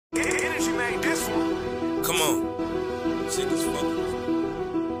Enrgy made this one. Come on. Sick as fuck.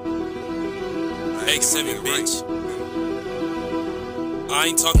 X7 bitch. I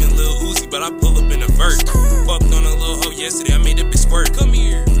ain't talking Lil Uzi, but I pull up in a Vert. Fucked on a little hoe yesterday, I made that bitch squirt. Come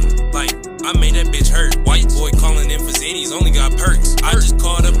here. Like, I made that bitch hurt. White boy calling in for zitties, only got perks. I just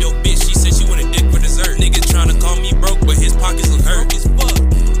called up your bitch, she said she wanted dick for dessert. Nigga tryna call me broke, but his pockets look hurt as fuck.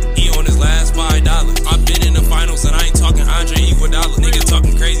 He on his last $5. I've been in the finals and I ain't talking Enrgy Iguodala. Nigga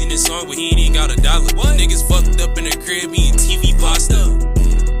talking crazy in this song, but he ain't even got $1. Niggas fucked up in the crib eating TV pasta.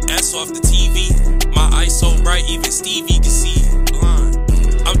 Ass off the TV, my eyes so bright even Stevie can see. Blind.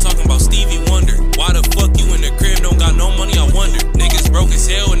 I'm talking about Stevie Wonder. Why the fuck you in the crib don't got no money, I wonder. Niggas broke as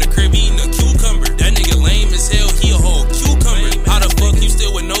hell in the crib eating a cucumber. That nigga lame as hell, he a whole cucumber. How the fuck you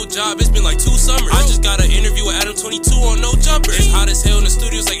still with no job? It's been like 2 summers. I just got an interview with Adam 22 on No Jumper. It's hot as hell in the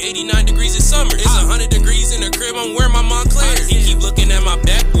studio, it's like 89 degrees in summer. It's 100 degrees in the crib, I'm wearing my Montclair. He keep looking at my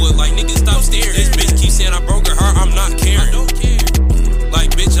backwood like nigga stop staring. This bitch keep saying I broke her heart, I'm not caring. I don't care.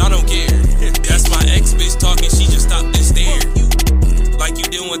 Like bitch, I don't care. That's my ex bitch talking, she just stopped and stared. Like you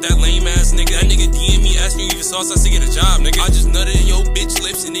dealing with that lame ass nigga. That nigga DM me asking you if you saw us to get a job, nigga. I just nutted in your bitch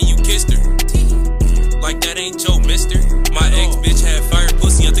lips and then you kissed her. Like that ain't your mister. My ex bitch had fire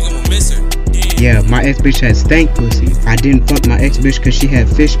pussy, I think I'm gonna miss her. Yeah, my ex bitch had stank pussy. I didn't fuck my ex bitch cause she had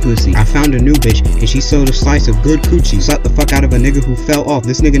fish pussy. I found a new bitch and she sold a slice of good coochie. Slapped the fuck out of a nigga who fell off.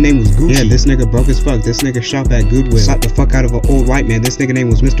 This nigga name was Gucci. Yeah, this nigga broke as fuck. This nigga shop at Goodwill. Slapped the fuck out of an old white man. This nigga name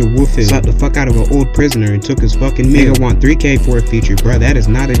was Mr. Woodfield. Slapped the fuck out of an old prisoner and took his fucking meal. Nigga want 3K for a feature, bruh, that is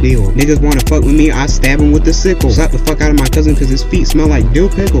not a deal. Niggas wanna fuck with me, I stab him with the sickle. Slapped the fuck out of my cousin cause his feet smell like dill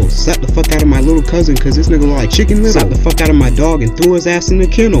pickles. Slapped the fuck out of my little cousin cause this nigga look like chicken little. Slapped the fuck out of my dog and threw his ass in the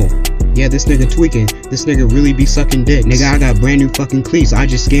kennel. Yeah, this nigga tweaking. This nigga really be sucking dick. Nigga, I got brand new fucking cleats. I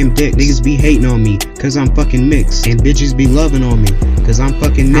just scam dick. Niggas be hating on me cause I'm fucking mixed. And bitches be loving on me cause I'm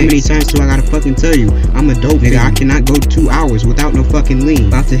fucking mixed. How many times do I gotta fucking tell you? I'm a dope nigga. I cannot go 2 hours without no fucking lean.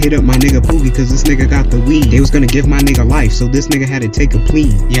 About to hit up my nigga Poogie cause this nigga got the weed. They was gonna give my nigga life, so this nigga had to take a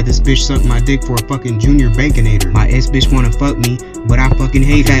plea. Yeah, this bitch sucked my dick for a fucking junior baconator. My ex bitch wanna fuck me, but I fucking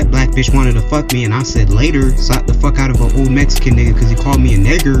hate that black bitch wanted to fuck me and I said later. Slapped the fuck out of an old Mexican nigga cause he called me a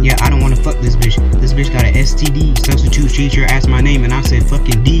nigger. Yeah, I don't wanna fuck this bitch. This bitch got an STD. Substitute teacher asked my name and I said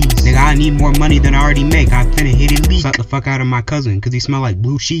fucking D's. Nigga, I need more money than I already make. I finna hit it leak. Slap the fuck out of my cousin cause he smell like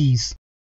blue cheese.